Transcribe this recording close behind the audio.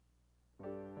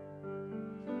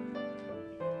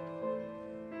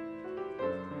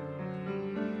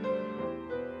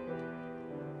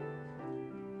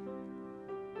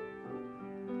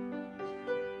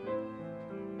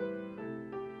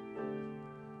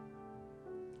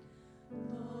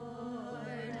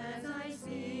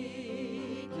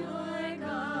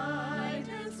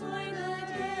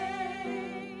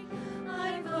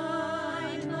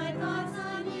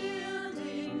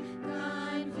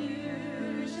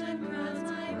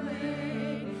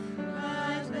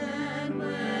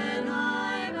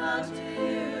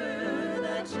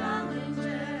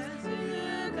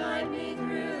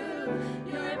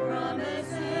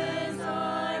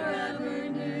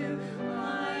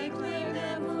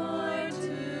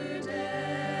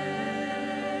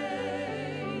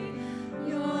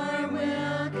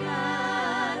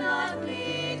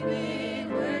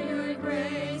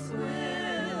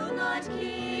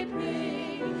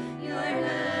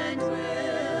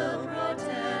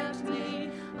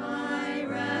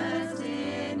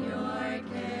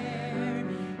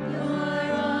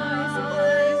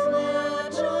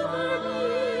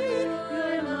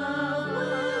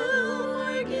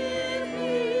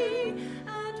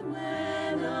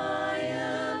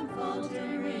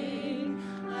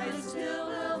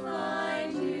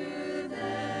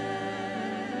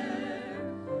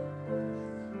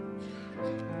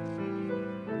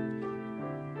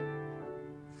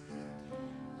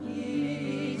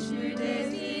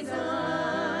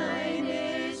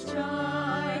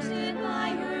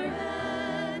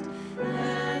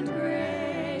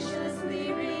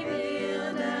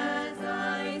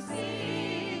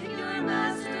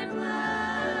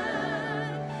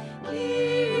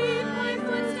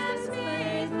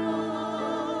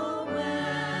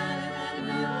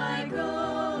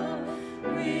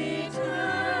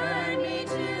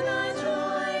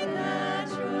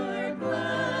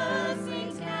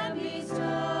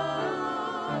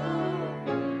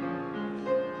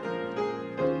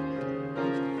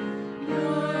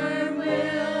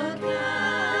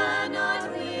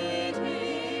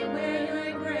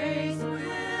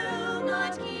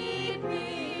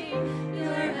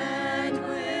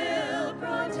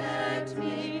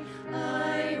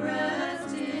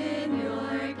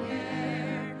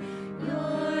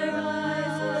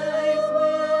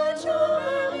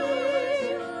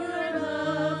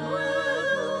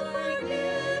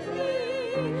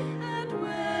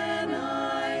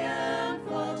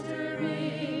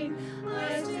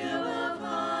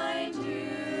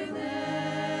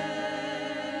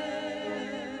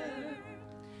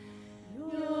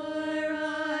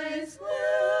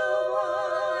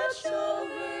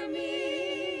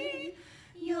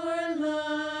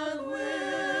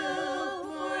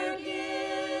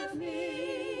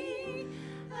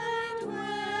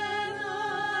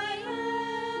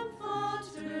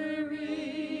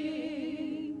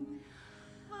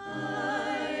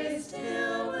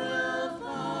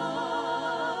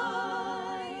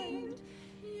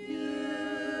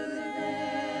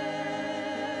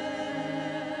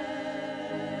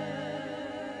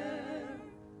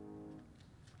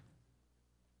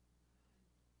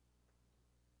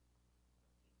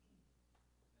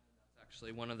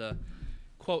Actually, one of the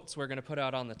quotes we're going to put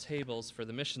out on the tables for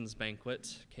the missions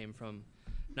banquet came from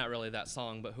not really that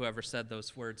song, but whoever said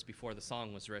those words before the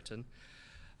song was written.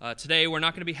 Today, we're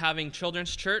not going to be having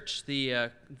children's church. I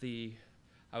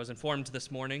was informed this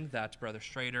morning that Brother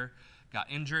Schrader got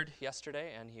injured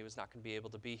yesterday, and he was not going to be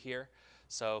able to be here.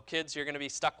 So, kids, you're going to be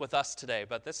stuck with us today.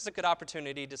 But this is a good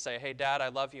opportunity to say, hey, Dad, I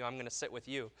love you. I'm going to sit with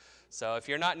you. So if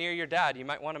you're not near your dad, you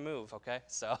might want to move, okay?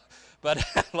 But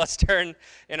let's turn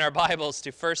in our Bibles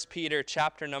to 1 Peter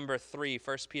chapter number 3.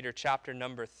 1 Peter chapter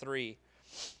number 3.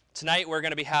 Tonight, we're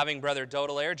going to be having Brother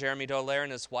Jeremy Dodelaire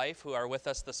and his wife, who are with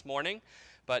us this morning.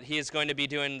 But he is going to be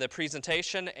doing the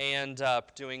presentation and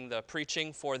doing the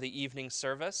preaching for the evening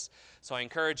service. So I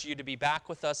encourage you to be back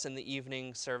with us in the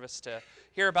evening service to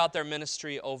hear about their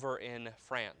ministry over in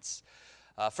France.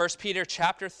 1 Peter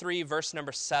chapter 3, verse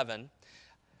number 7.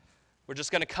 We're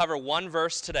just going to cover one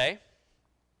verse today.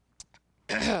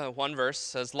 One verse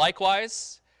says,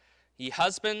 "Likewise, ye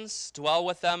husbands, dwell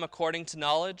with them according to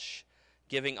knowledge,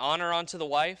 giving honor unto the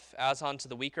wife as unto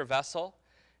the weaker vessel,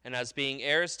 and as being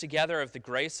heirs together of the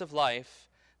grace of life,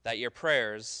 that your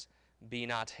prayers be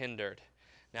not hindered."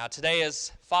 Now, today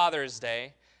is Father's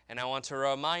Day, and I want to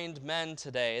remind men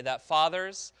today that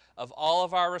fathers, of all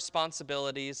of our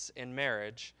responsibilities in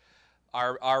marriage,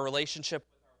 our relationship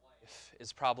with our wife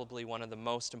is probably one of the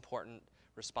most important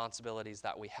responsibilities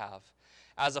that we have.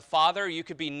 As a father, you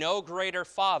could be no greater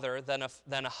father than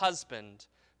a husband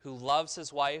who loves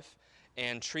his wife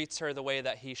and treats her the way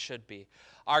that he should be.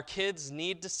 Our kids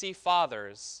need to see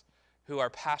fathers who are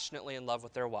passionately in love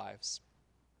with their wives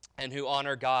and who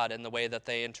honor God in the way that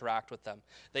they interact with them.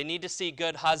 They need to see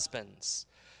good husbands,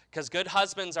 because good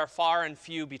husbands are far and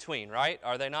few between, right?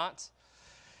 Are they not?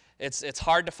 It's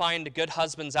hard to find good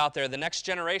husbands out there. The next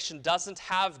generation doesn't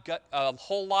have a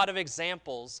whole lot of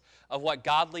examples of what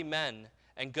godly men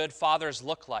and good fathers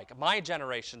look like. My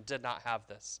generation did not have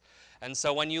this. And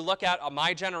so when you look at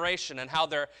my generation and how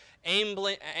they're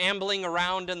ambling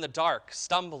around in the dark,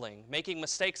 stumbling, making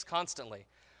mistakes constantly,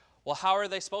 well, how are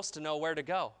they supposed to know where to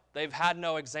go? They've had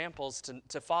no examples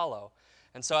to follow.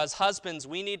 And so as husbands,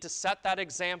 we need to set that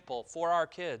example for our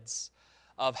kids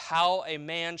of how a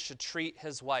man should treat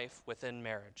his wife within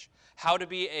marriage, how to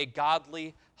be a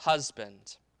godly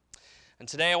husband. And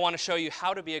today I want to show you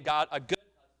how to be a good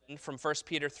husband from 1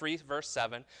 Peter 3, verse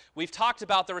 7. We've talked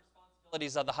about the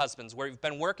responsibilities of the husbands. We've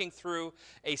been working through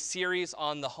a series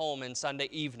on the home in Sunday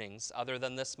evenings, other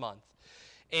than this month.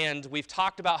 And we've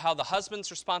talked about how the husband's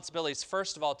responsibility is,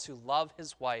 first of all, to love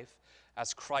his wife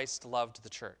as Christ loved the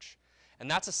church.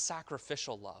 And that's a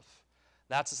sacrificial love.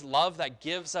 That's love that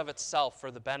gives of itself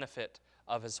for the benefit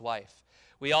of his wife.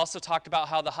 We also talked about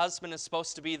how the husband is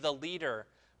supposed to be the leader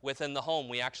within the home.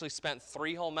 We actually spent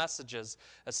 3 whole messages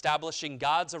establishing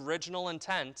God's original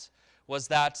intent was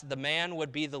that the man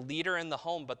would be the leader in the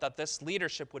home, but that this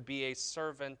leadership would be a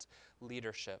servant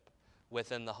leadership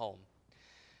within the home.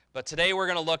 But today we're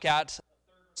going to look at the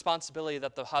third responsibility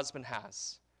that the husband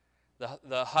has.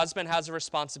 The husband has a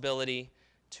responsibility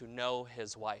to know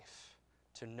his wife.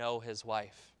 To know his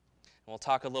wife. And we'll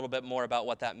talk a little bit more about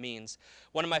what that means.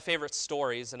 One of my favorite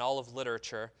stories in all of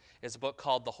literature is a book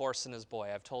called The Horse and His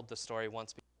Boy. I've told this story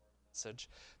once before in the message.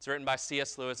 It's written by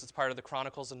C.S. Lewis. It's part of the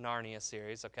Chronicles of Narnia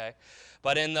series, okay?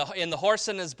 But in the Horse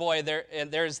and His Boy,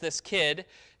 there's this kid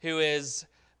who is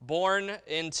born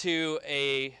into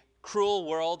a cruel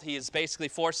world. He is basically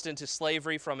forced into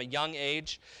slavery from a young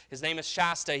age. His name is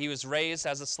Shasta. He was raised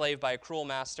as a slave by a cruel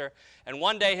master. And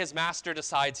one day his master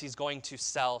decides he's going to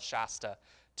sell Shasta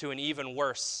to an even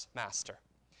worse master.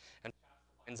 And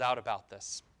Shasta finds out about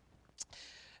this.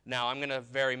 Now, I'm going to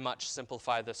very much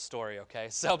simplify this story, okay?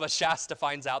 But Shasta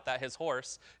finds out that his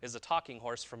horse is a talking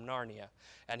horse from Narnia.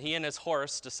 And he and his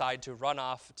horse decide to run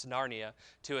off to Narnia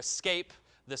to escape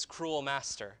this cruel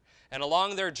master. And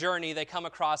along their journey, they come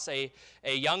across a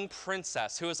young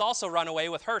princess who has also run away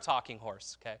with her talking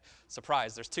horse, okay?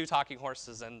 Surprise, there's 2 talking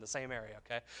horses in the same area,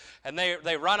 okay? And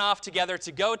they run off together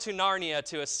to go to Narnia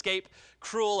to escape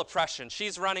cruel oppression.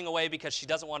 She's running away because she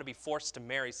doesn't want to be forced to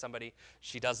marry somebody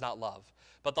she does not love.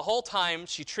 But the whole time,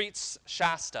 she treats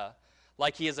Shasta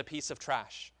like he is a piece of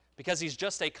trash because he's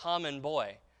just a common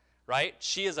boy, right?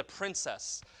 She is a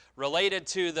princess related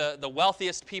to the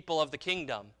wealthiest people of the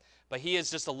kingdom. But he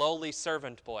is just a lowly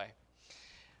servant boy.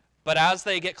 But as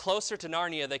they get closer to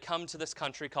Narnia, they come to this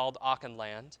country called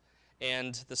Auchenland.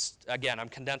 And this, again, I'm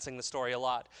condensing the story a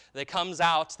lot. It comes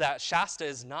out that Shasta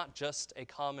is not just a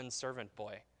common servant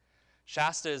boy.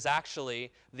 Shasta is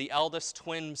actually the eldest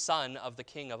twin son of the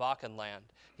king of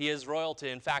Auchenland. He is royalty.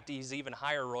 In fact, he's even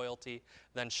higher royalty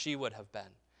than she would have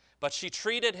been. But she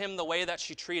treated him the way that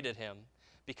she treated him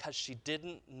because she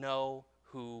didn't know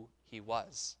who he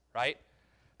was, right?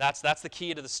 That's the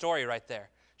key to the story right there.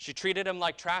 She treated him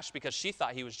like trash because she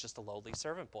thought he was just a lowly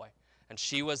servant boy. And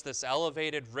she was this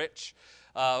elevated, rich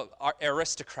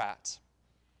aristocrat.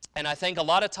 And I think a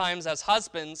lot of times as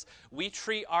husbands, we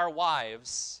treat our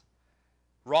wives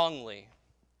wrongly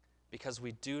because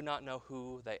we do not know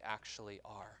who they actually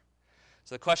are.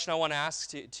 So the question I want to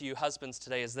ask to you husbands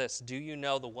today is this. Do you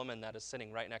know the woman that is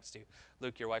sitting right next to you?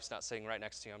 Luke, your wife's not sitting right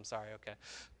next to you. I'm sorry, okay.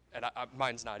 And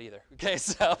mine's not either. Okay,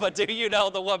 but do you know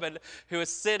the woman who is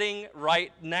sitting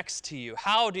right next to you?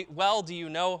 How well do you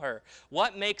know her?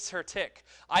 What makes her tick?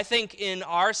 I think in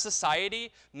our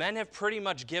society, men have pretty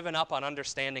much given up on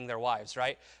understanding their wives,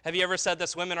 right? Have you ever said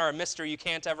this, women are a mystery, you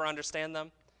can't ever understand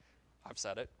them? I've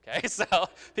said it, okay? So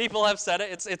people have said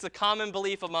it. It's a common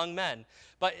belief among men.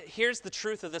 But here's the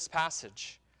truth of this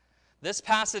passage. This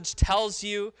passage tells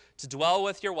you to dwell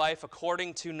with your wife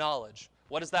according to knowledge.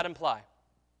 What does that imply?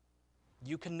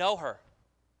 You can know her.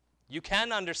 You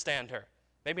can understand her.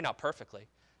 Maybe not perfectly.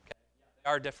 Okay?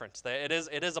 They are different. It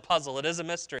is a puzzle. It is a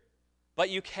mystery. But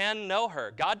you can know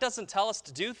her. God doesn't tell us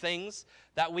to do things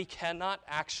that we cannot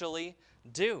actually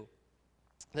do.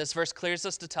 This verse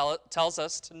tells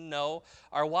us to know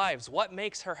our wives. What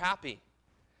makes her happy?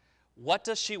 What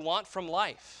does she want from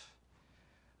life?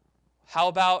 How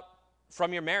about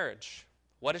from your marriage?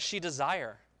 What does she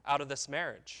desire out of this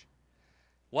marriage?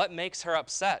 What makes her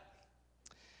upset?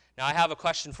 Now, I have a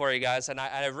question for you guys, and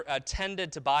I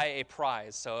intended to buy a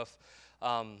prize. So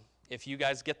if you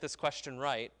guys get this question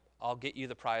right, I'll get you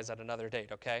the prize at another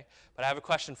date, okay? But I have a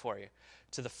question for you.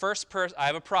 I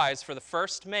have a prize for the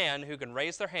first man who can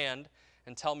raise their hand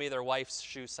and tell me their wife's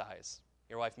shoe size.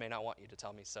 Your wife may not want you to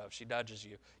tell me, so if she nudges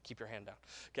you, keep your hand down.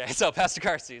 Okay, so Pastor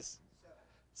Garces.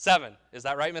 7. Is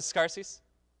that right, Mrs. Garces?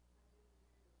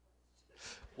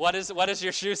 What is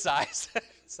your shoe size?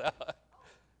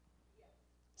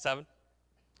 7?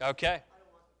 Okay.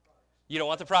 You don't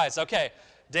want the prize. Okay.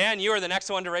 Dan, you are the next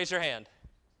one to raise your hand.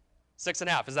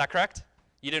 6.5. Is that correct?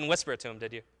 You didn't whisper it to him,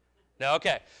 did you? No?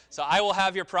 Okay. So I will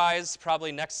have your prize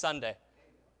probably next Sunday.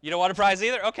 You don't want a prize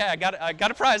either? Okay, I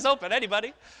got a prize open.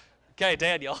 Anybody? Okay,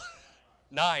 Daniel.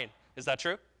 9. Is that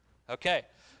true? Okay.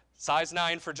 Size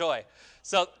 9 for Joy.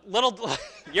 So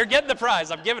you're getting the prize.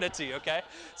 I'm giving it to you, okay?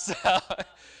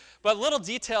 But little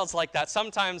details like that,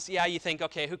 sometimes, you think,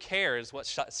 okay, who cares what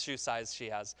shoe size she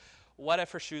has? What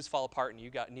if her shoes fall apart and you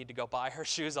need to go buy her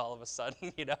shoes all of a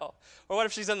sudden, Or what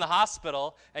if she's in the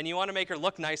hospital and you want to make her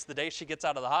look nice the day she gets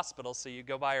out of the hospital, so you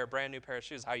go buy her a brand new pair of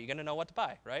shoes? How are you going to know what to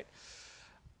buy, right?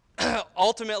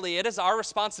 Ultimately, it is our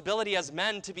responsibility as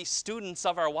men to be students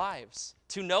of our wives,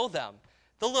 to know them.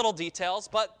 The little details,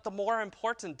 but the more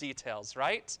important details,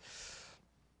 right?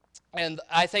 And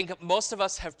I think most of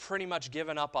us have pretty much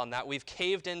given up on that. We've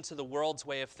caved into the world's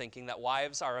way of thinking that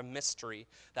wives are a mystery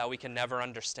that we can never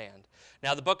understand.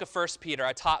 Now, the book of 1 Peter,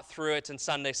 I taught through it in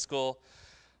Sunday school.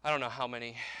 I don't know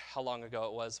how long ago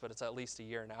it was, but it's at least a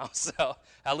year now. So,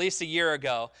 at least a year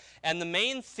ago. And the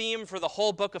main theme for the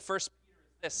whole book of 1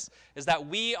 Peter is that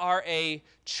we are a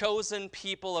chosen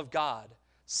people of God,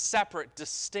 separate,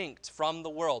 distinct from the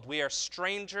world. We are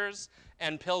strangers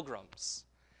and pilgrims.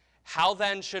 How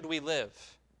then should we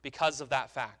live because of that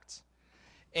fact?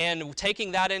 And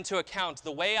taking that into account,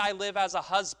 the way I live as a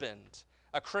husband,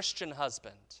 a Christian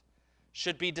husband,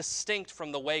 should be distinct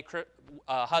from the way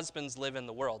husbands live in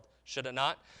the world, should it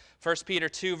not? 1 Peter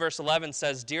 2, verse 11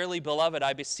 says, "Dearly beloved,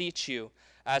 I beseech you,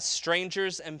 as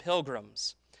strangers and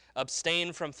pilgrims,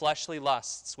 abstain from fleshly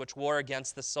lusts, which war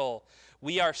against the soul."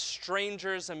 We are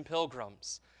strangers and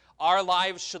pilgrims. Our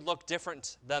lives should look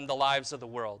different than the lives of the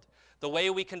world. The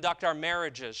way we conduct our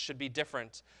marriages should be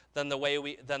different than the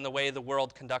way the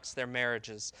world conducts their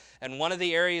marriages. And one of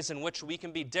the areas in which we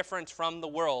can be different from the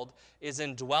world is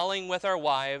in dwelling with our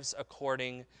wives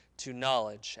according to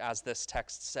knowledge, as this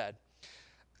text said.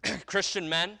 Christian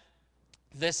men,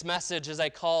 this message is a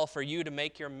call for you to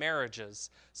make your marriages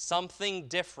something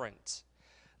different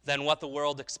than what the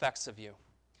world expects of you.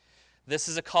 This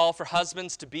is a call for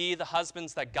husbands to be the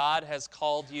husbands that God has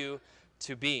called you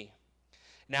to be.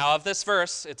 Now, of this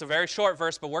verse, it's a very short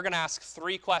verse, but we're going to ask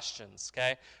 3 questions,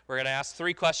 okay? We're going to ask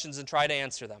 3 questions and try to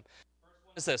answer them. First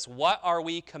one is this: what are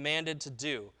we commanded to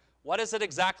do? What is it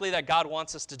exactly that God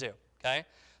wants us to do, okay?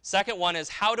 Second one is,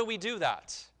 how do we do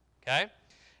that, okay?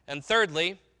 And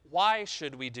thirdly, why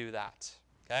should we do that,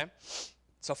 okay?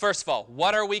 So first of all,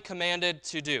 what are we commanded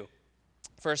to do?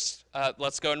 First,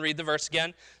 let's go and read the verse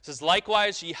again. It says,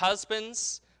 "Likewise, ye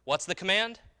husbands," what's the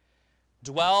command?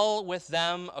 "Dwell with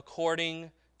them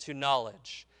according to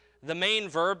knowledge." The main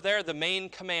verb there, the main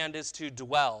command is to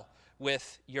dwell.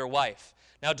 with your wife.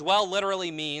 Now, dwell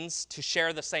literally means to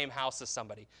share the same house as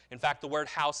somebody. In fact, the word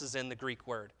house is in the Greek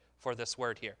word for this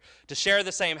word here. To share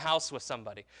the same house with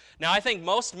somebody. Now, I think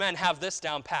most men have this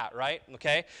down pat, right?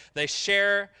 Okay? They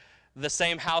share the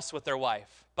same house with their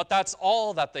wife. But that's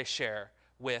all that they share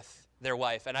with their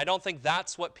wife. And I don't think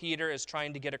that's what Peter is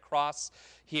trying to get across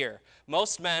here.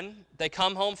 Most men, they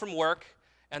come home from work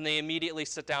and they immediately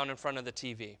sit down in front of the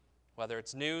TV, whether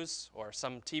it's news or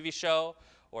some TV show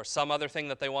or some other thing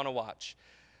that they want to watch.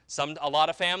 A lot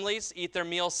of families eat their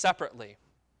meals separately.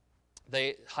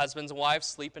 Husbands and wives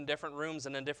sleep in different rooms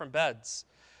and in different beds.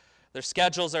 Their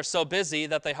schedules are so busy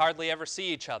that they hardly ever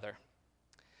see each other.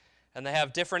 And they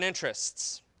have different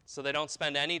interests, so they don't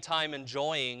spend any time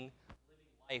enjoying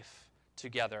living life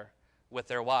together with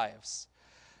their wives.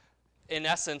 In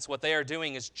essence, what they are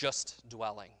doing is just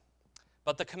dwelling.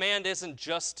 But the command isn't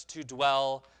just to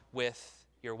dwell with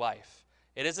your wife.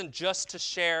 It isn't just to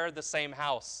share the same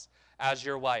house as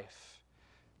your wife.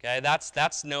 Okay,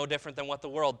 that's no different than what the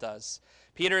world does.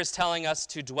 Peter is telling us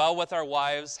to dwell with our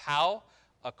wives. How?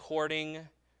 According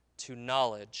to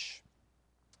knowledge.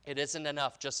 It isn't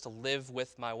enough just to live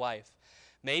with my wife.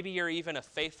 Maybe you're even a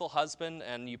faithful husband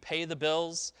and you pay the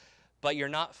bills,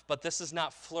 but this is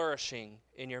not flourishing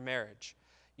in your marriage.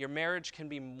 Your marriage can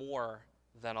be more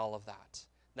than all of that.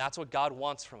 That's what God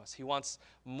wants from us. He wants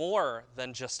more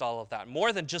than just all of that,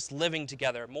 more than just living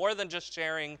together, more than just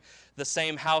sharing the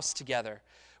same house together.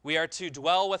 We are to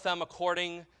dwell with them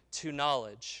according to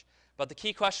knowledge. But the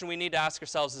key question we need to ask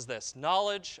ourselves is this: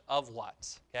 knowledge of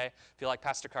what? Okay? I feel like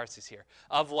Pastor Carsey's here.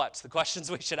 Of what? The questions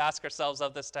we should ask ourselves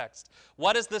of this text.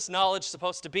 What is this knowledge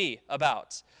supposed to be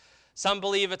about? Some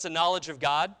believe it's a knowledge of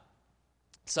God.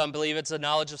 Some believe it's a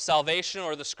knowledge of salvation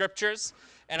or the scriptures.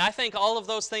 And I think all of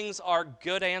those things are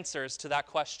good answers to that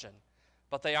question.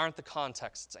 But they aren't the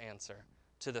context's answer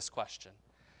to this question.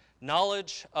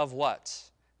 Knowledge of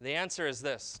what? The answer is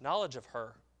this: knowledge of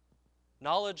her.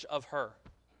 Knowledge of her.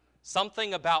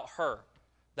 Something about her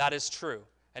that is true.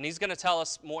 And he's going to tell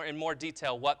us in more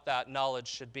detail what that knowledge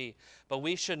should be. But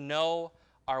we should know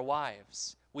our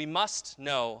wives. We must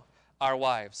know our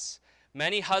wives.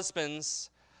 Many husbands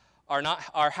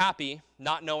are happy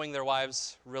not knowing their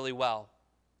wives really well.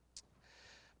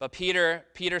 But Peter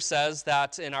says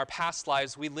that in our past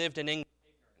lives we lived in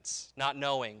ignorance, not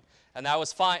knowing. And that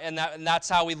was fine, and that's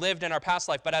how we lived in our past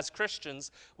life. But as Christians,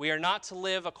 we are not to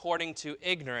live according to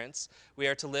ignorance. We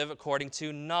are to live according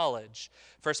to knowledge.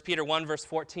 1 Peter 1, verse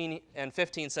 14 and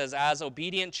 15 says, "As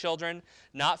obedient children,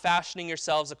 not fashioning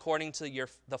yourselves according to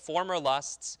the former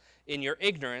lusts in your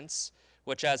ignorance,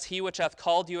 which as he which hath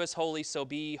called you is holy, so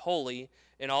be holy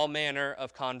in all manner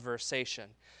of conversation."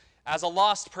 As a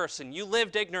lost person, you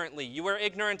lived ignorantly. You were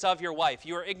ignorant of your wife.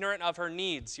 You were ignorant of her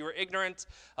needs. You were ignorant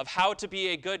of how to be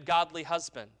a good, godly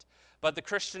husband. But the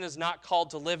Christian is not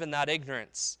called to live in that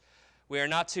ignorance. We are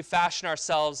not to fashion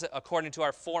ourselves according to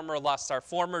our former lusts, our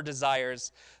former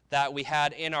desires that we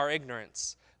had in our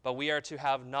ignorance. But we are to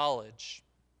have knowledge.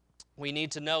 We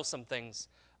need to know some things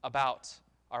about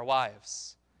our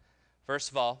wives. First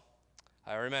of all,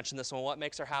 I already mentioned this one, what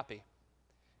makes her happy?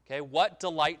 Okay, what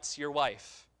delights your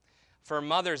wife? For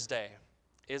Mother's Day,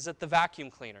 is it the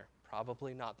vacuum cleaner?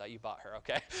 Probably not that you bought her,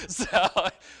 okay? So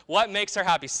what makes her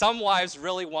happy? Some wives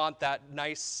really want that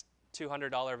nice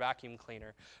 $200 vacuum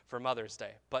cleaner for Mother's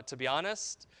Day. But to be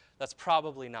honest, that's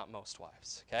probably not most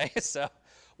wives, okay? So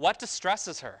what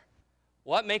distresses her?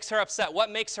 What makes her upset?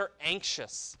 What makes her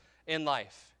anxious in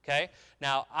life, okay?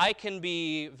 Now, I can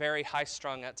be very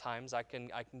high-strung at times. I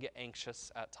can get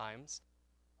anxious at times.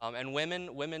 And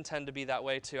women tend to be that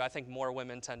way too. I think more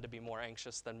women tend to be more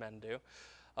anxious than men do.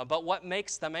 But what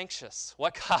makes them anxious?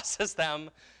 What causes them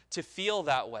to feel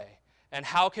that way? And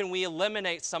how can we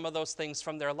eliminate some of those things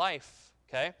from their life?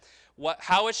 Okay?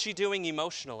 How is she doing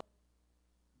emotionally?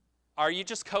 Are you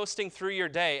just coasting through your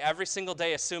day every single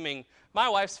day assuming, my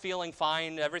wife's feeling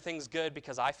fine, everything's good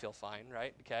because I feel fine,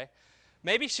 right? Okay?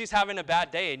 Maybe she's having a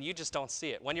bad day and you just don't see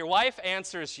it. When your wife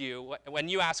answers you, when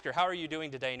you ask her, how are you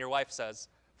doing today? And your wife says,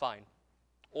 fine,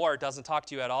 or doesn't talk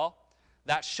to you at all,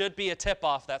 that should be a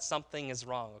tip-off that something is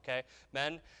wrong, okay?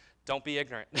 Men, don't be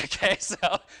ignorant, okay? So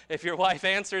if your wife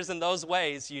answers in those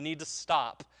ways, you need to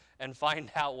stop and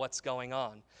find out what's going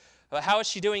on. But how is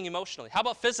she doing emotionally? How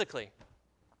about physically?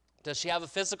 Does she have a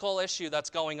physical issue that's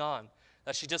going on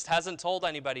that she just hasn't told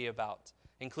anybody about,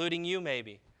 including you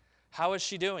maybe? How is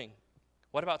she doing?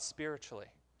 What about spiritually?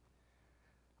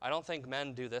 I don't think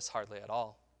men do this hardly at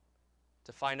all.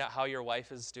 To find out how your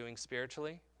wife is doing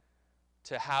spiritually,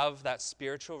 to have that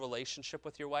spiritual relationship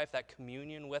with your wife, that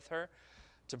communion with her,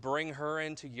 to bring her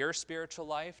into your spiritual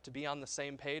life, to be on the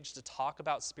same page, to talk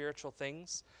about spiritual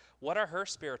things? What are her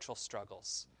spiritual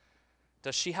struggles?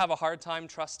 Does she have a hard time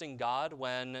trusting God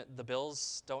when the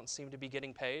bills don't seem to be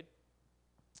getting paid?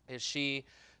 Is she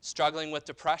struggling with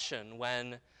depression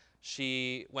when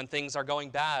things are going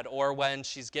bad, or when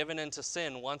she's given into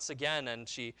sin once again and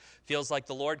she feels like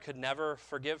the Lord could never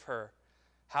forgive her?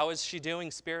 How is she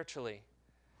doing spiritually?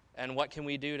 And what can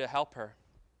we do to help her?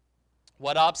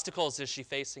 What obstacles is she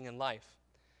facing in life?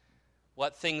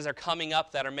 What things are coming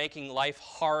up that are making life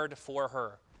hard for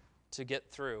her to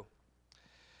get through?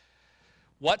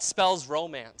 What spells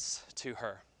romance to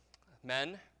her?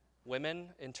 Men, women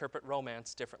interpret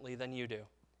romance differently than you do,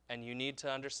 and you need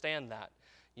to understand that.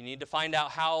 You need to find out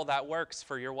how that works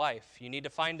for your wife. You need to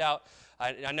find out,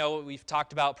 I know we've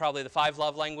talked about probably the 5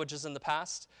 love languages in the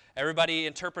past. Everybody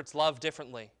interprets love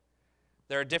differently.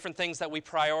 There are different things that we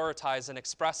prioritize in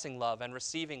expressing love and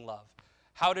receiving love.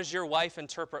 How does your wife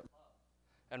interpret love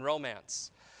and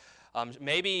romance?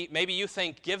 Maybe you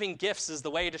think giving gifts is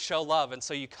the way to show love, and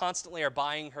so you constantly are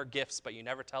buying her gifts, but you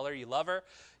never tell her you love her.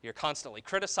 You're constantly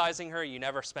criticizing her. You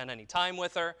never spend any time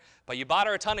with her, but you bought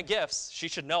her a ton of gifts. She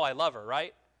should know I love her,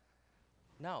 right?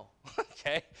 No.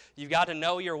 Okay? You've got to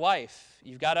know your wife.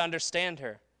 You've got to understand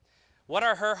her. What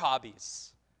are her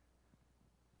hobbies?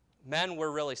 Men,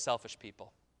 we're really selfish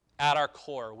people. At our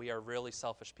core, we are really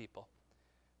selfish people.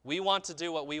 We want to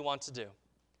do what we want to do.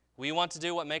 We want to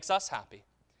do what makes us happy.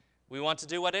 We want to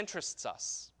do what interests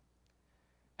us.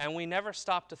 And we never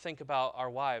stop to think about our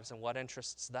wives and what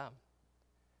interests them.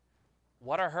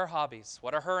 What are her hobbies?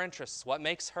 What are her interests? What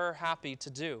makes her happy to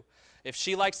do? If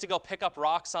she likes to go pick up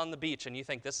rocks on the beach and you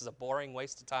think this is a boring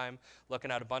waste of time looking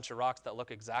at a bunch of rocks that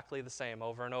look exactly the same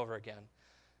over and over again,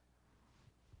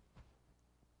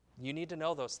 you need to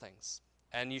know those things.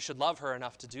 And you should love her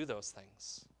enough to do those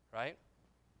things, right?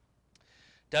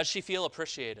 Does she feel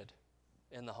appreciated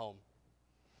in the home?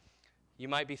 You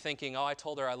might be thinking, I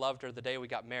told her I loved her the day we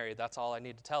got married. That's all I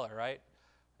need to tell her, right?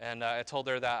 And I told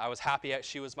her that I was happy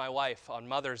she was my wife on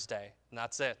Mother's Day, and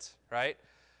that's it, right?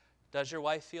 Does your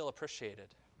wife feel appreciated?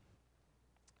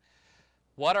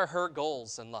 What are her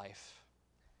goals in life?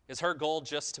 Is her goal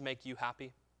just to make you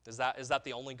happy? Is that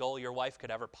the only goal your wife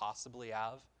could ever possibly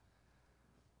have?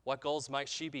 What goals might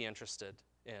she be interested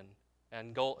in?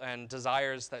 And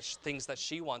desires, things that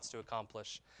she wants to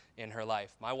accomplish in her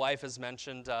life. My wife has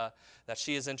mentioned that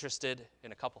she is interested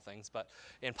in a couple things, but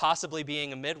in possibly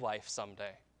being a midwife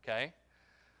someday, okay?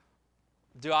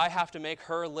 Do I have to make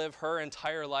her live her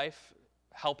entire life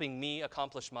helping me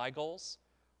accomplish my goals?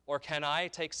 Or can I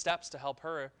take steps to help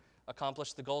her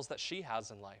accomplish the goals that she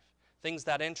has in life, things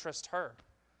that interest her?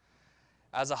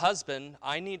 As a husband,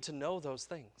 I need to know those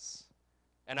things,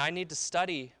 and I need to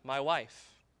study my wife.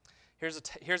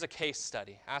 Here's a case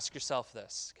study. Ask yourself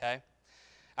this, okay?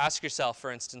 Ask yourself,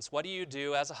 for instance, what do you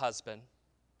do as a husband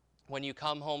when you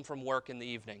come home from work in the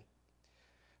evening?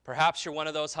 Perhaps you're one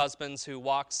of those husbands who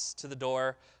walks to the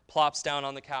door, plops down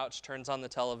on the couch, turns on the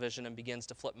television, and begins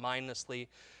to flip mindlessly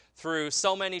through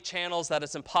so many channels that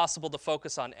it's impossible to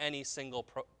focus on any single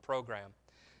program.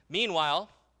 Meanwhile,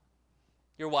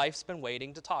 your wife's been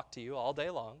waiting to talk to you all day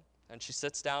long, and she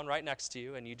sits down right next to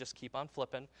you, and you just keep on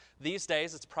flipping. These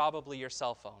days, it's probably your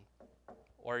cell phone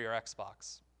or your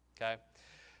Xbox, okay?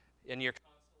 And you're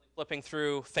constantly flipping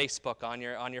through Facebook on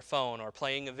your phone or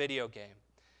playing a video game.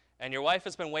 And your wife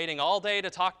has been waiting all day to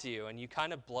talk to you, and you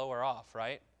kind of blow her off,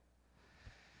 right?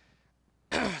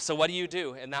 So what do you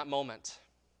do in that moment?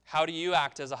 How do you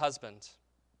act as a husband?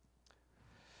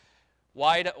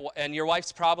 And your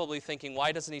wife's probably thinking,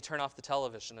 why doesn't he turn off the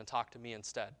television and talk to me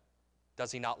instead?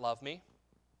 Does he not love me?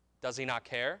 Does he not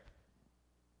care?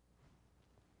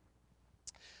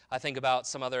 I think about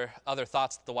some other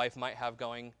thoughts that the wife might have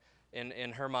going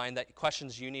in her mind, that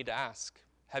questions you need to ask.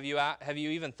 Have you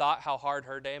even thought how hard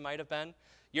her day might have been?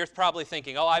 You're probably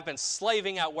thinking, I've been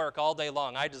slaving at work all day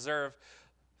long. I deserve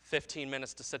 15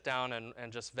 minutes to sit down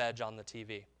and just veg on the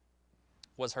TV.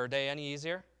 Was her day any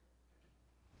easier?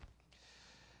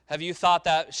 Have you thought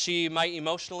that she might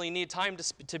emotionally need time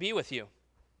to be with you?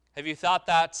 Have you thought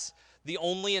that the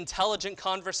only intelligent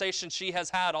conversation she has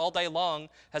had all day long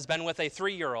has been with a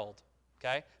 3-year-old?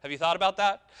 Okay? Have you thought about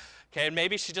that? Okay, and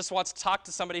maybe she just wants to talk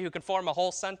to somebody who can form a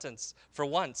whole sentence for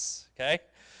once, okay?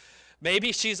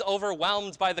 Maybe she's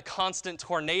overwhelmed by the constant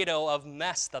tornado of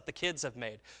mess that the kids have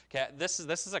made. Okay, this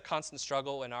is a constant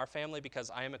struggle in our family because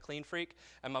I am a clean freak,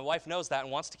 and my wife knows that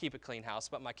and wants to keep a clean house,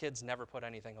 but my kids never put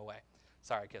anything away.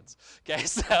 Sorry, kids. Okay,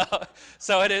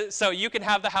 so you can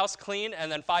have the house clean,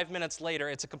 and then 5 minutes later,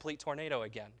 it's a complete tornado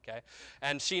again. Okay,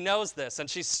 and she knows this, and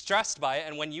she's stressed by it.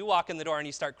 And when you walk in the door and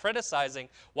you start criticizing,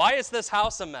 why is this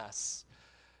house a mess?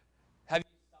 Have you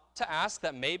stopped to ask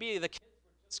that maybe the kids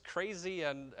were just crazy,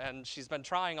 and she's been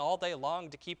trying all day long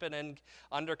to keep it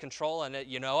under control, and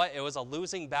you know what? It was a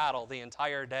losing battle the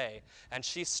entire day, and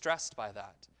she's stressed by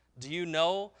that. Do you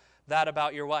know that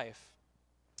about your wife?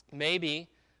 Maybe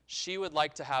she would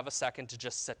like to have a second to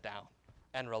just sit down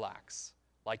and relax,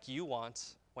 like you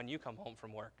want when you come home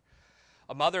from work.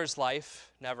 A mother's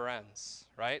life never ends,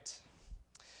 right?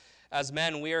 As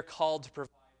men, we are called to provide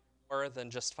more than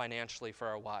just financially for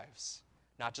our wives.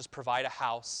 Not just provide a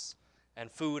house and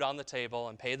food on the table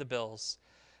and pay the bills,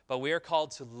 but we are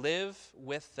called to live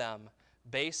with them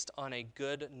based on a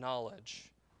good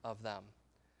knowledge of them.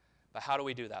 But how do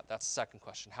we do that? That's the second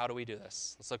question. How do we do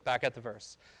this? Let's look back at the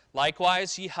verse.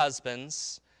 Likewise, ye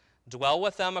husbands, dwell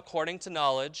with them according to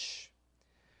knowledge,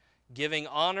 giving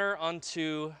honor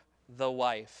unto the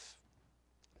wife.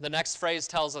 The next phrase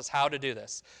tells us how to do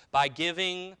this. By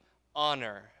giving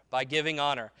honor. By giving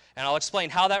honor. And I'll explain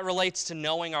how that relates to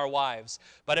knowing our wives.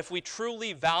 But if we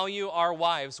truly value our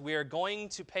wives, we are going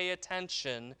to pay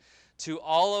attention to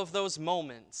all of those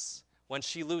moments when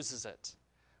she loses it.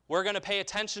 We're going to pay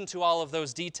attention to all of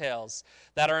those details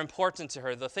that are important to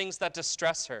her, the things that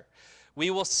distress her. We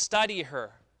will study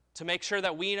her to make sure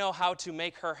that we know how to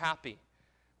make her happy.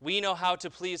 We know how to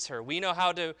please her. We know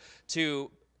how to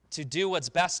do what's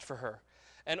best for her.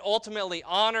 And ultimately,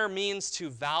 honor means to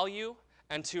value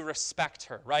and to respect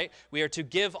her, right? We are to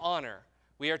give honor.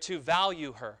 We are to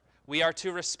value her. We are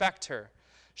to respect her.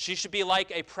 She should be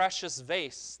like a precious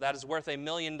vase that is worth $1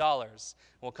 million.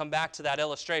 We'll come back to that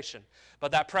illustration.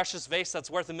 But that precious vase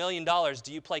that's worth $1 million,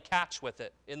 do you play catch with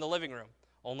it in the living room?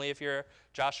 Only if you're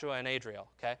Joshua and Adriel,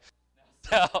 okay?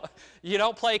 So you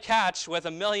don't play catch with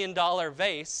 $1 million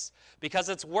vase because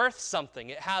it's worth something.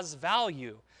 It has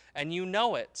value, and you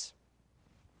know it.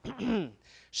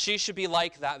 She should be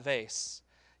like that vase.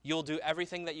 You'll do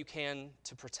everything that you can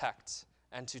to protect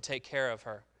and to take care of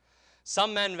her.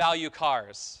 Some men value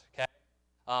cars, okay?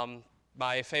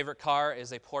 My favorite car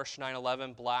is a Porsche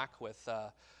 911 black with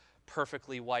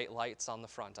perfectly white lights on the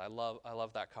front. I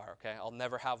love that car, okay? I'll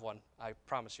never have one. I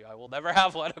promise you, I will never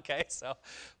have one, okay?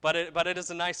 But it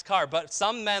is a nice car. But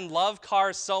some men love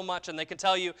cars so much, and they can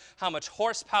tell you how much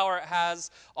horsepower it has,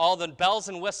 all the bells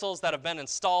and whistles that have been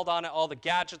installed on it, all the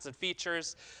gadgets and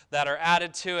features that are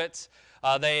added to it.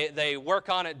 They work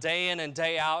on it day in and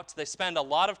day out. They spend a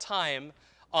lot of time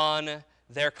on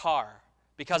their car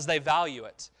because they value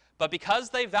it. But because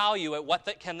they value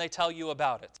it, can they tell you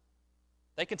about it?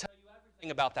 They can tell you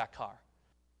everything about that car.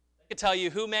 They can tell you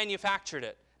who manufactured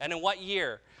it, and in what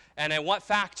year, and in what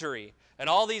factory, and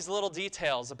all these little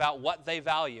details about what they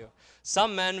value.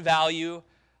 Some men value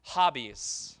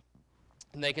hobbies,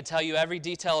 and they can tell you every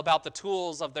detail about the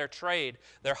tools of their trade,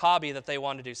 their hobby that they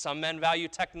want to do. Some men value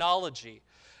technology,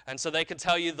 and so they can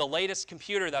tell you the latest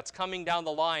computer that's coming down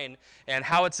the line and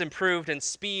how it's improved in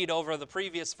speed over the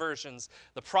previous versions,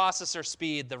 the processor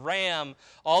speed, the RAM,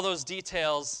 all those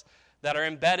details that are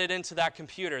embedded into that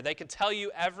computer. They can tell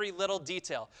you every little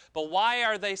detail. But why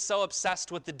are they so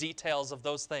obsessed with the details of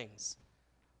those things?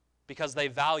 Because they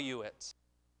value it.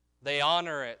 They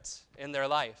honor it in their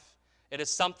life. It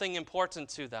is something important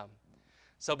to them.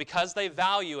 So because they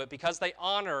value it, because they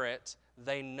honor it,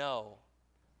 they know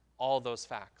all those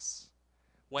facts.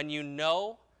 When you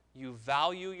know you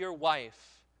value your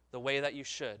wife the way that you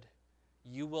should,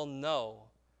 you will know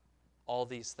all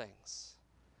these things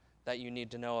that you need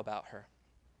to know about her.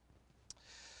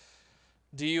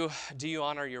 Do you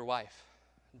honor your wife?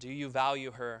 Do you value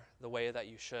her the way that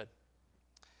you should?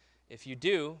 If you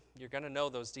do, you're going to know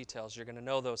those details. You're going to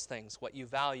know those things. What you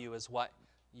value is what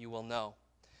you will know.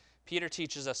 Peter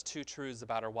teaches us two truths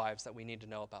about our wives that we need to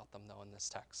know about them, though, in this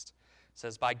text. It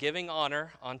says, by giving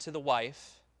honor unto the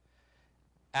wife,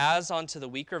 as unto the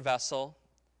weaker vessel,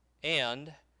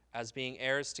 and as being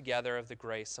heirs together of the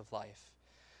grace of life.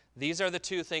 These are the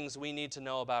two things we need to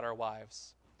know about our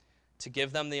wives, to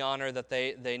give them the honor that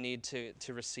they need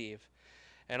to receive.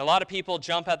 And a lot of people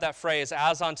jump at that phrase,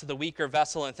 as unto the weaker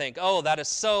vessel, and think, oh, that is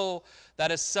so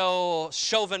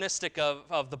chauvinistic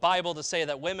of the Bible to say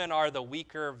that women are the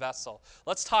weaker vessel.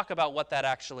 Let's talk about what that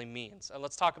actually means, and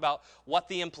let's talk about what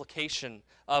the implication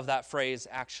of that phrase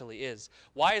actually is.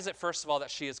 Why is it, first of all,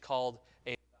 that she is called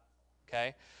a vessel?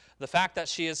 Okay? The fact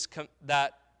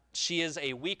that she is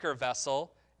a weaker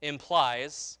vessel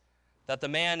implies that the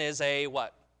man is a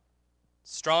what?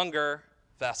 Stronger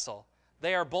vessel.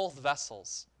 They are both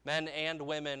vessels. Men and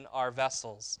women are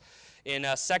vessels. In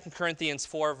 2 Corinthians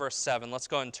 4, verse 7, let's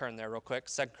go ahead and turn there real quick.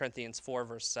 2 Corinthians 4,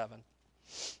 verse 7.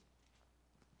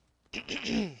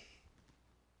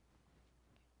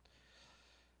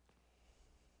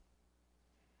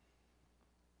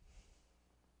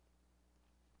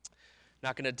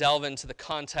 Not going to delve into the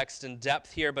context in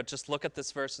depth here, but just look at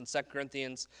this verse in 2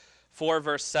 Corinthians 4,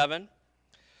 verse 7. It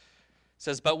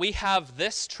says, "But we have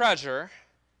this treasure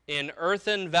in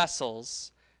earthen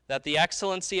vessels, that the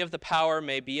excellency of the power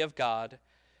may be of God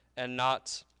and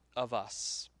not of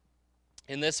us."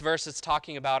 In this verse, it's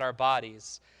talking about our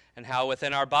bodies and how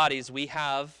within our bodies we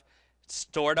have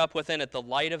stored up within it the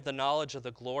light of the knowledge of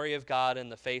the glory of God in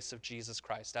the face of Jesus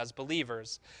Christ. As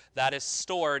believers, that is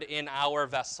stored in our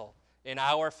vessel, in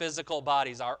our physical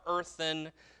bodies, our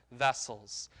earthen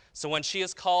vessels. So when she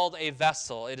is called a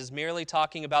vessel, it is merely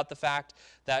talking about the fact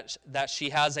that she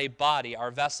has a body.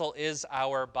 Our vessel is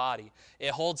our body.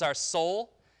 It holds our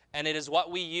soul, and it is what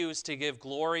we use to give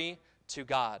glory to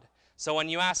God. So when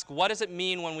you ask, what does it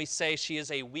mean when we say she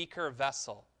is a weaker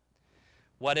vessel?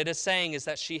 What it is saying is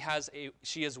that she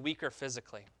is weaker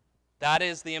physically. That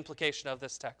is the implication of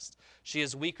this text. She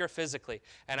is weaker physically.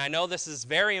 And I know this is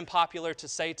very unpopular to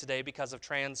say today because of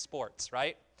trans sports,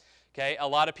 right? Okay, a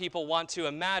lot of people want to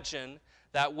imagine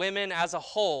that women as a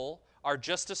whole are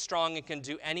just as strong and can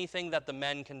do anything that the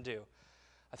men can do.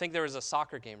 I think there was a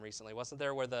soccer game recently, wasn't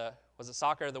there, where was it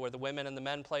soccer where the women and the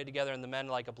men played together and the men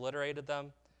like obliterated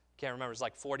them? Can't remember. It was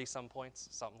like 40-some points,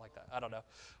 something like that. I don't know.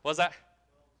 What was that?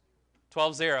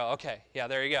 12-0. Okay, yeah,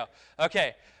 there you go.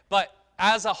 Okay, but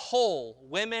as a whole,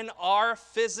 women are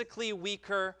physically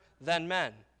weaker than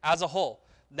men, as a whole.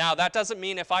 Now, that doesn't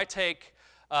mean if I take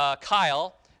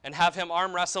Kyle and have him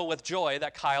arm wrestle with Joy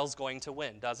that Kyle's going to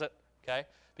win, does it? Okay?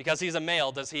 Because he's a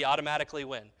male, does he automatically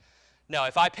win? No,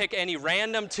 if I pick any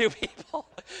random two people,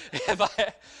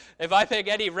 if I pick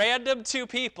any random two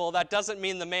people, that doesn't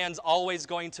mean the man's always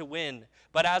going to win.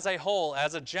 But as a whole,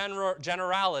 as a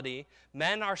generality,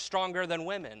 men are stronger than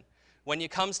women. When it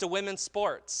comes to women's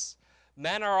sports,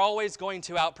 men are always going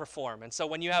to outperform. And so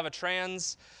when you have a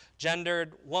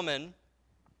transgendered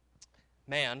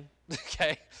man,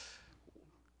 okay,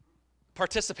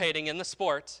 participating in the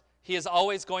sport, he is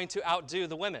always going to outdo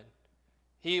the women.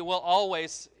 He will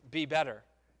always be better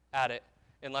at it,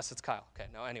 unless it's Kyle. Okay,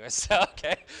 no, anyways,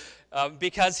 okay.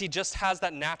 Because he just has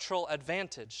that natural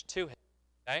advantage to him.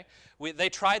 Okay? They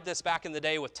tried this back in the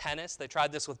day with tennis. They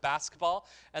tried this with basketball,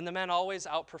 and the men always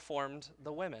outperformed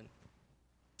the women.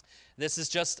 This is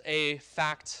just a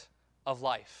fact of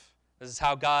life. This is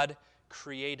how God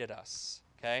created us,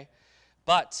 okay?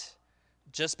 But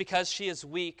just because she is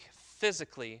weak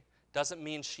physically doesn't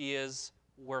mean she is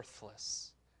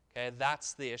worthless, okay?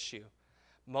 That's the issue.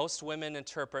 Most women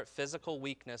interpret physical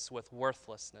weakness with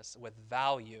worthlessness, with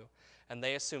value, and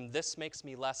they assume this makes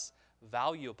me less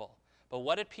valuable. But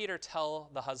what did Peter tell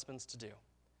the husbands to do?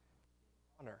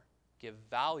 Honor, give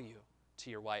value to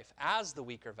your wife as the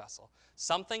weaker vessel.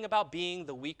 Something about being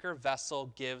the weaker vessel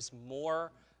gives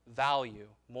more value,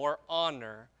 more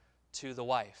honor to the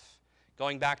wife.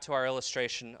 Going back to our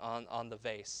illustration on the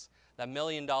vase, that $1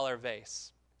 million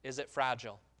vase, is it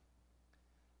fragile?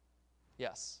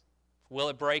 Yes. Will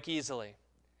it break easily?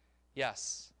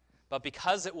 Yes. But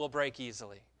because it will break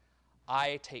easily,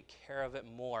 I take care of it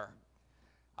more.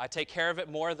 I take care of it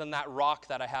more than that rock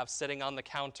that I have sitting on the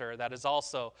counter that is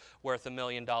also worth $1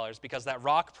 million, because that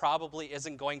rock probably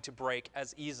isn't going to break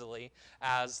as easily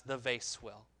as the vase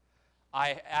will.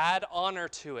 I add honor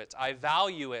to it. I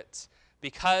value it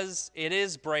because it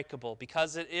is breakable,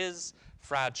 because it is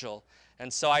fragile.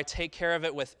 And so I take care of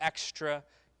it with extra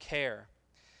care.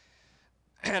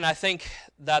 And I think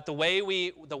that the way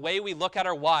we look at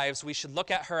our wives, we should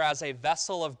look at her as a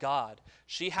vessel of God.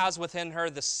 She has within her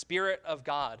the Spirit of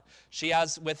God. She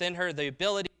has within her the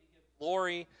ability to give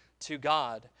glory to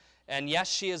God. And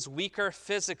yes, she is weaker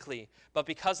physically, but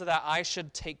because of that, I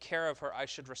should take care of her. I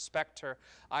should respect her.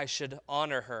 I should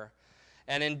honor her.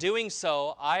 And in doing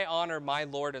so, I honor my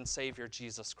Lord and Savior,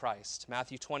 Jesus Christ.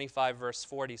 Matthew 25, verse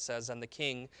 40 says, "And the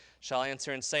king shall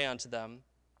answer and say unto them,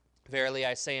 Verily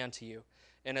I say unto you,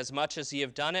 inasmuch as ye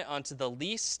have done it unto the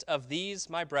least of these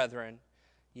my brethren,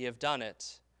 ye have done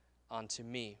it unto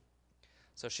me."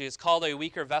 So she is called a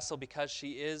weaker vessel because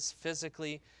she is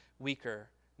physically weaker.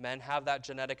 Men have that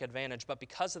genetic advantage, but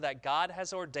because of that, God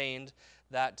has ordained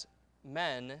that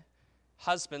men,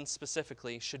 husbands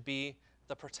specifically, should be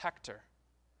the protector.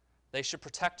 They should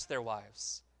protect their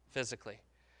wives physically,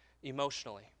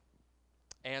 emotionally,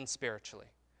 and spiritually.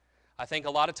 I think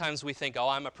a lot of times we think, oh,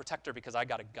 I'm a protector because I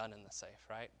got a gun in the safe,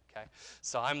 right? Okay.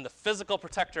 So I'm the physical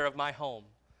protector of my home.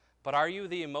 But are you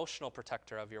the emotional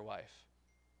protector of your wife?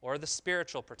 Or the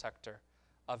spiritual protector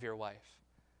of your wife?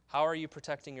 How are you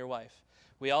protecting your wife?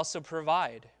 We also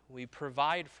provide. We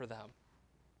provide for them.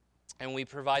 And we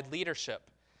provide leadership.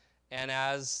 And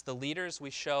as the leaders, we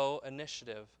show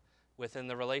initiative within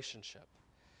the relationship.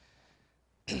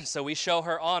 So we show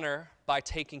her honor by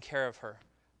taking care of her,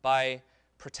 by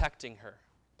protecting her,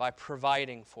 by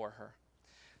providing for her.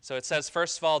 So it says,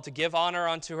 first of all, to give honor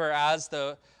unto her as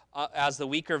the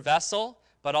weaker vessel,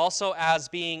 but also as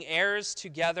being heirs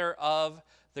together of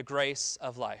the grace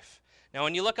of life. Now,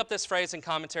 when you look up this phrase in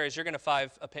commentaries, you're going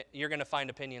to find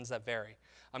opinions that vary.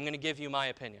 I'm going to give you my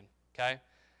opinion, okay?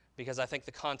 Because I think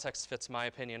the context fits my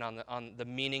opinion on the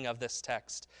meaning of this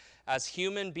text. As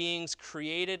human beings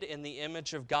created in the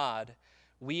image of God,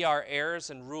 we are heirs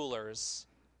and rulers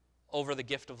over the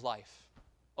gift of life,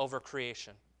 over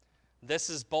creation. This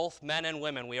is both men and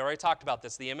women. We already talked about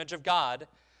this. The image of God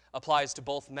applies to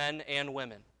both men and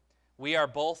women. We are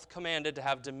both commanded to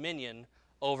have dominion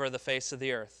over the face of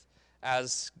the earth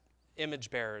as image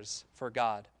bearers for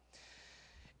God.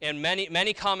 And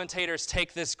many commentators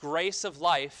take this grace of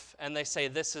life and they say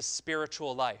this is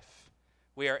spiritual life.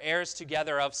 We are heirs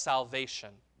together of salvation,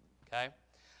 okay?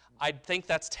 I think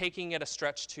that's taking it a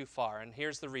stretch too far, and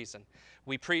here's the reason.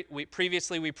 We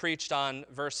previously preached on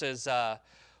verses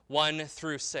 1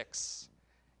 through 6.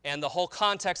 And the whole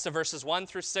context of verses 1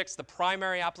 through 6, the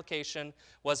primary application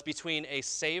was between a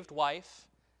saved wife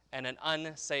and an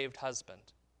unsaved husband.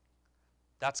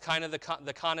 That's kind of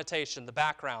the connotation, the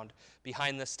background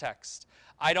behind this text.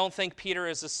 I don't think Peter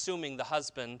is assuming the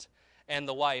husband and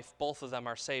the wife, both of them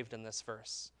are saved in this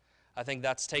verse. I think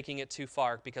that's taking it too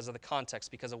far because of the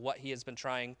context, because of what he has been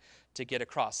trying to get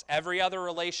across. Every other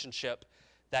relationship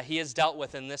that he has dealt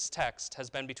with in this text has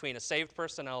been between a saved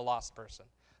person and a lost person.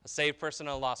 A saved person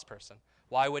and a lost person.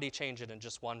 Why would he change it in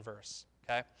just one verse?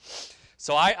 Okay?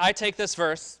 So I take this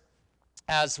verse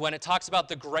as when it talks about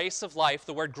the grace of life,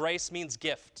 the word grace means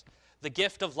gift. The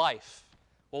gift of life.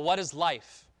 Well, what is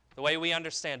life? The way we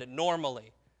understand it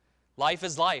normally. Life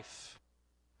is life.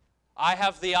 I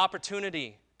have the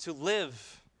opportunity to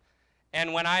live.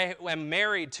 And when I am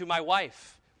married to my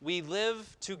wife, we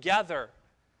live together.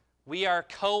 We are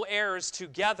co-heirs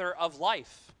together of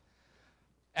life.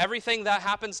 Everything that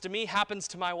happens to me happens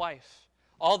to my wife.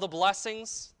 All the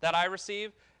blessings that I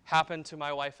receive happen to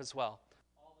my wife as well.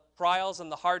 All the trials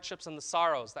and the hardships and the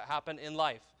sorrows that happen in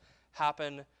life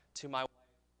happen to my wife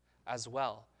as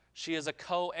well. She is a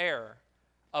co-heir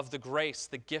of the grace,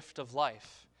 the gift of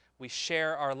life. We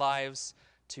share our lives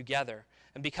together.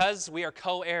 And because we are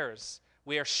co-heirs,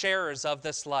 we are sharers of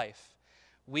this life,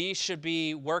 we should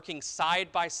be working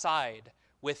side by side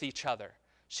with each other.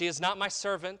 She is not my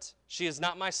servant. She is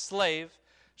not my slave.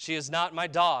 She is not my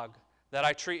dog that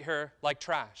I treat her like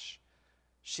trash.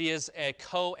 She is a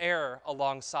co-heir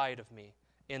alongside of me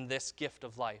in this gift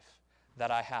of life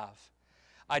that I have.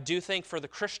 I do think for the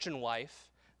Christian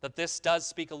wife that this does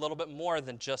speak a little bit more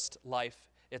than just life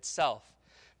itself.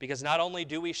 Because not only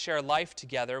do we share life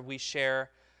together, we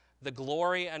share the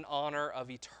glory and honor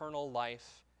of eternal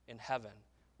life in heaven.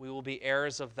 We will be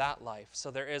heirs of that life.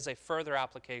 So there is a further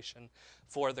application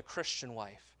for the Christian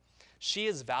wife. She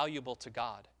is valuable to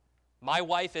God. My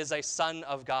wife is a son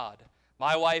of God.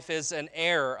 My wife is an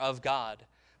heir of God.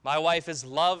 My wife is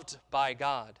loved by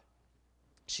God.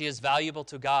 She is valuable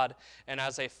to God, and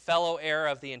as a fellow heir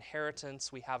of the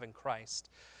inheritance we have in Christ,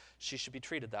 she should be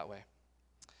treated that way.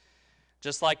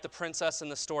 Just like the princess in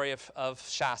the story of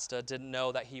Shasta didn't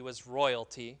know that he was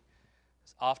royalty,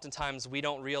 oftentimes we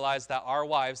don't realize that our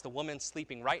wives, the woman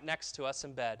sleeping right next to us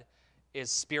in bed, is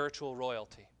spiritual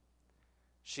royalty.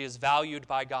 She is valued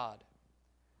by God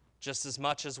just as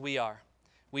much as we are.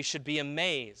 We should be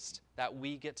amazed that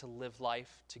we get to live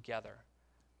life together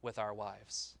with our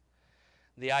wives.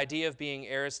 The idea of being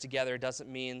heirs together doesn't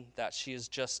mean that she is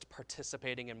just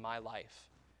participating in my life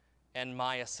and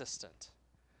my assistant.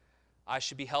 I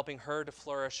should be helping her to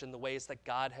flourish in the ways that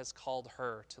God has called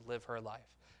her to live her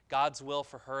life. God's will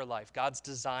for her life, God's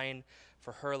design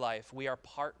for her life. We are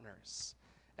partners,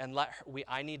 and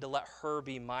I need to let her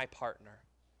be my partner.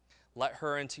 Let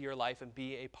her into your life and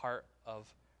be a part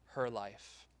of her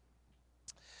life.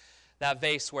 That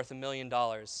vase worth $1 million,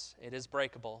 it is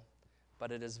breakable,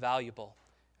 but it is valuable.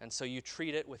 And so you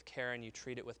treat it with care and you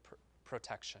treat it with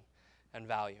protection and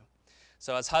value.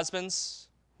 So as husbands,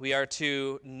 we are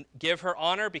to give her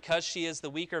honor because she is the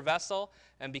weaker vessel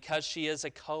and because she is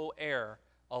a co-heir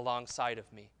alongside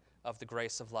of me of the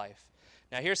grace of life.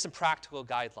 Now here's some practical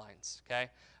guidelines, okay?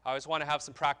 I always want to have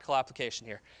some practical application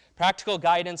here. Practical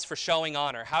guidance for showing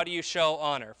honor. How do you show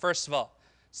honor? First of all,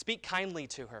 speak kindly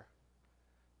to her.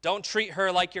 Don't treat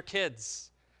her like your kids,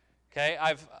 okay?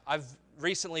 I've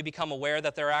recently become aware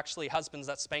that there are actually husbands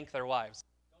that spank their wives.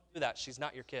 Don't do that. She's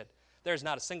not your kid. There's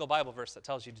not a single Bible verse that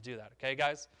tells you to do that, okay,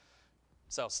 guys?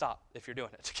 So stop if you're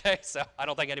doing it, okay? So I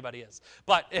don't think anybody is.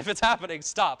 But if it's happening,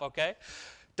 stop, okay?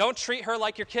 Don't treat her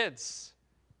like your kids.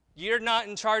 You're not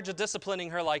in charge of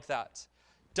disciplining her like that.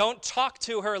 Don't talk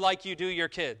to her like you do your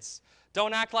kids.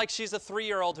 Don't act like she's a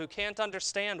 3-year-old who can't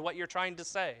understand what you're trying to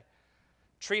say.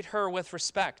 Treat her with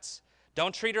respect.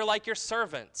 Don't treat her like your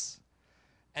servant.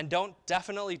 And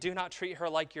definitely do not treat her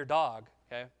like your dog,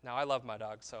 okay? Now, I love my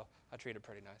dog, so I treat it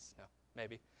pretty nice. No,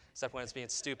 maybe, except when it's being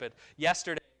stupid.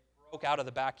 Yesterday, it broke out of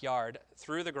the backyard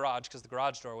through the garage because the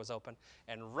garage door was open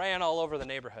and ran all over the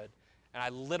neighborhood. And I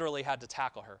literally had to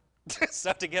tackle her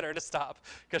so to get her to stop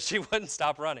because she wouldn't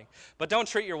stop running. But don't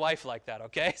treat your wife like that,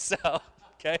 okay? So,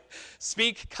 okay?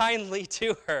 Speak kindly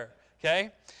to her,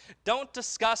 okay? Don't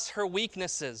discuss her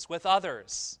weaknesses with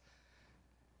others.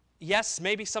 Yes,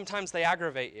 maybe sometimes they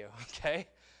aggravate you, okay?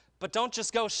 But don't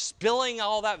just go spilling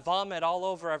all that vomit all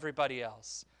over everybody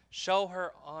else. Show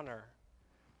her honor.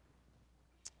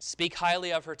 Speak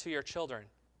highly of her to your children,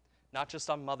 not just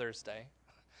on Mother's Day,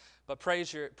 but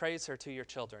praise her to your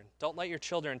children. Don't let your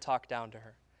children talk down to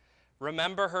her.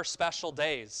 Remember her special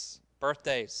days,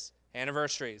 birthdays,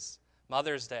 anniversaries,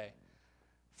 Mother's Day,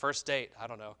 first date, I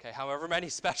don't know, okay, however many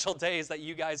special days that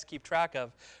you guys keep track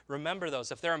of, remember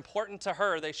those. If they're important to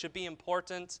her, they should be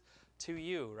important to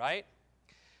you, right?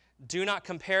 Do not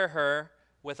compare her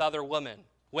with other women.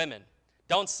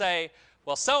 Don't say,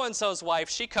 well, so-and-so's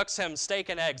wife, she cooks him steak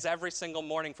and eggs every single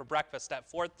morning for breakfast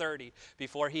at 4:30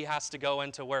 before he has to go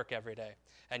into work every day.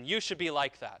 And you should be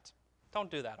like that.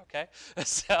 Don't do that, okay?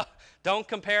 So don't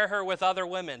compare her with other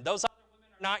women. Those other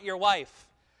women are not your wife.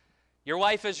 Your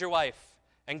wife is your wife.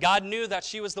 And God knew that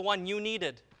she was the one you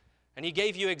needed. And he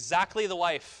gave you exactly the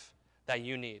wife that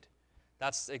you need.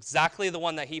 That's exactly the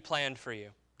one that he planned for you,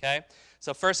 okay?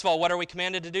 So first of all, what are we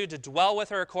commanded to do? To dwell with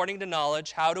her according to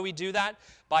knowledge. How do we do that?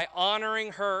 By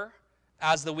honoring her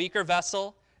as the weaker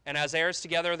vessel and as heirs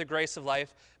together of the grace of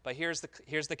life. But here's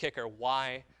the kicker.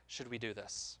 Why should we do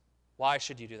this? Why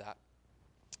should you do that?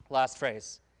 Last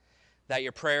phrase. That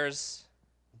your prayers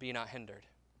be not hindered.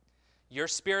 Your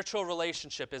spiritual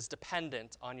relationship is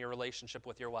dependent on your relationship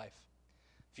with your wife.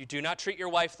 If you do not treat your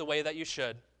wife the way that you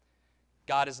should,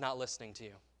 God is not listening to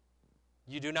you.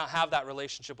 You do not have that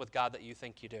relationship with God that you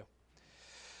think you do.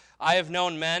 I have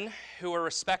known men who were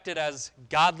respected as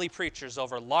godly preachers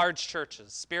over large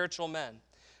churches, spiritual men,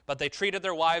 but they treated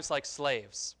their wives like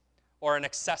slaves or an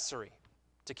accessory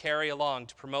to carry along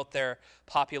to promote their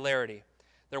popularity.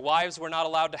 Their wives were not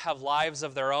allowed to have lives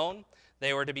of their own.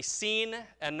 They were to be seen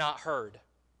and not heard.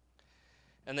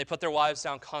 And they put their wives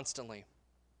down constantly,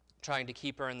 trying to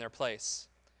keep her in their place.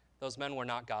 Those men were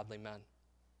not godly men,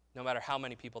 no matter how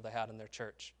many people they had in their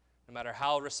church. No matter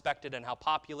how respected and how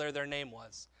popular their name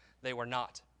was, they were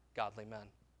not godly men.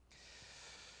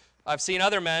 I've seen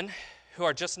other men who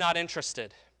are just not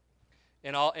interested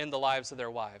in the lives of their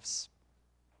wives.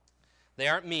 They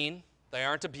aren't mean, they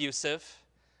aren't abusive,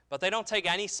 but they don't take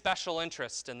any special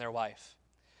interest in their wife.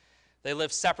 They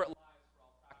live separate lives for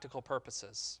all practical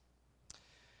purposes.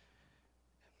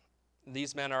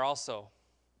 These men are also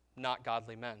not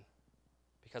godly men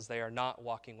because they are not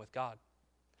walking with God.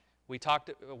 We talked,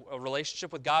 a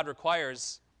relationship with God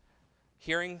requires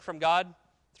hearing from God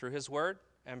through his word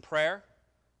and prayer,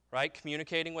 right?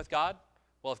 Communicating with God.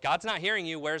 Well, if God's not hearing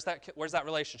you, where's that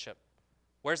relationship?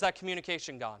 Where's that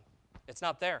communication gone? It's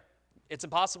not there. It's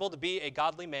impossible to be a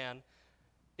godly man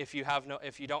if you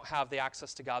don't have the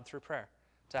access to God through prayer,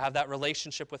 to have that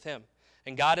relationship with him.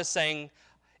 And God is saying,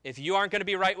 if you aren't going to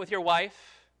be right with your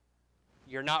wife,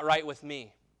 you're not right with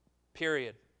me.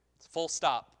 Period. Full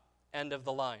stop. End of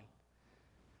the line.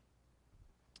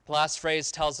 The last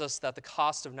phrase tells us that the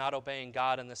cost of not obeying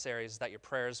God in this area is that your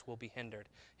prayers will be hindered.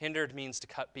 Hindered means to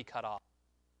be cut off.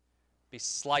 Be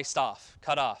sliced off,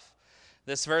 cut off.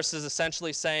 This verse is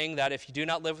essentially saying that if you do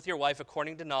not live with your wife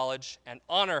according to knowledge and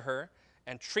honor her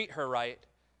and treat her right,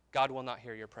 God will not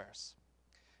hear your prayers.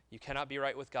 You cannot be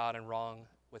right with God and wrong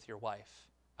with your wife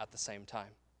at the same time.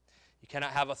 You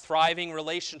cannot have a thriving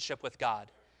relationship with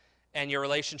God and your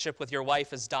relationship with your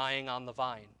wife is dying on the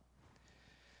vine.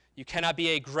 You cannot be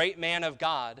a great man of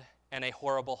God and a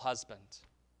horrible husband.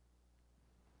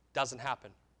 Doesn't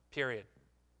happen, period.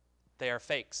 They are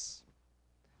fakes.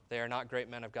 They are not great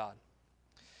men of God.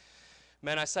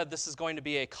 Men, I said this is going to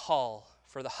be a call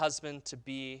for the husband to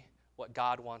be what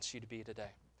God wants you to be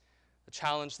today. The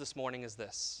challenge this morning is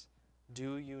this: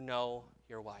 do you know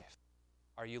your wife?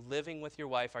 Are you living with your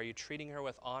wife? Are you treating her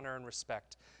with honor and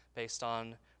respect based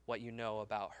on what you know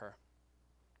about her?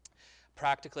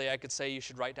 Practically, I could say you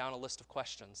should write down a list of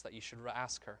questions that you should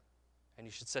ask her, and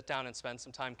you should sit down and spend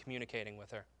some time communicating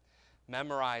with her.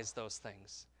 Memorize those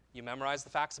things. You memorize the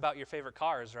facts about your favorite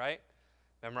cars, right?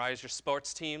 Memorize your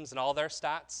sports teams and all their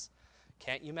stats.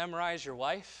 Can't you memorize your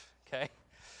wife? Okay.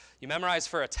 You memorize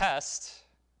for a test.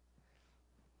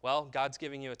 Well, God's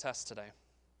giving you a test today.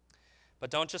 But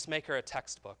don't just make her a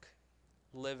textbook.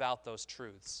 Live out those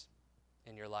truths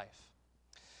in your life.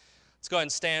 Let's go ahead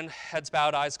and stand, heads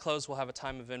bowed, eyes closed. We'll have a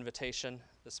time of invitation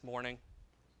this morning.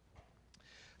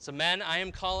 So men, I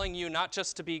am calling you not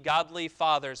just to be godly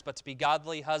fathers, but to be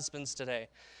godly husbands today.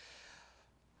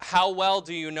 How well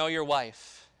do you know your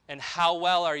wife? And how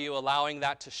well are you allowing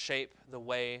that to shape the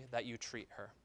way that you treat her?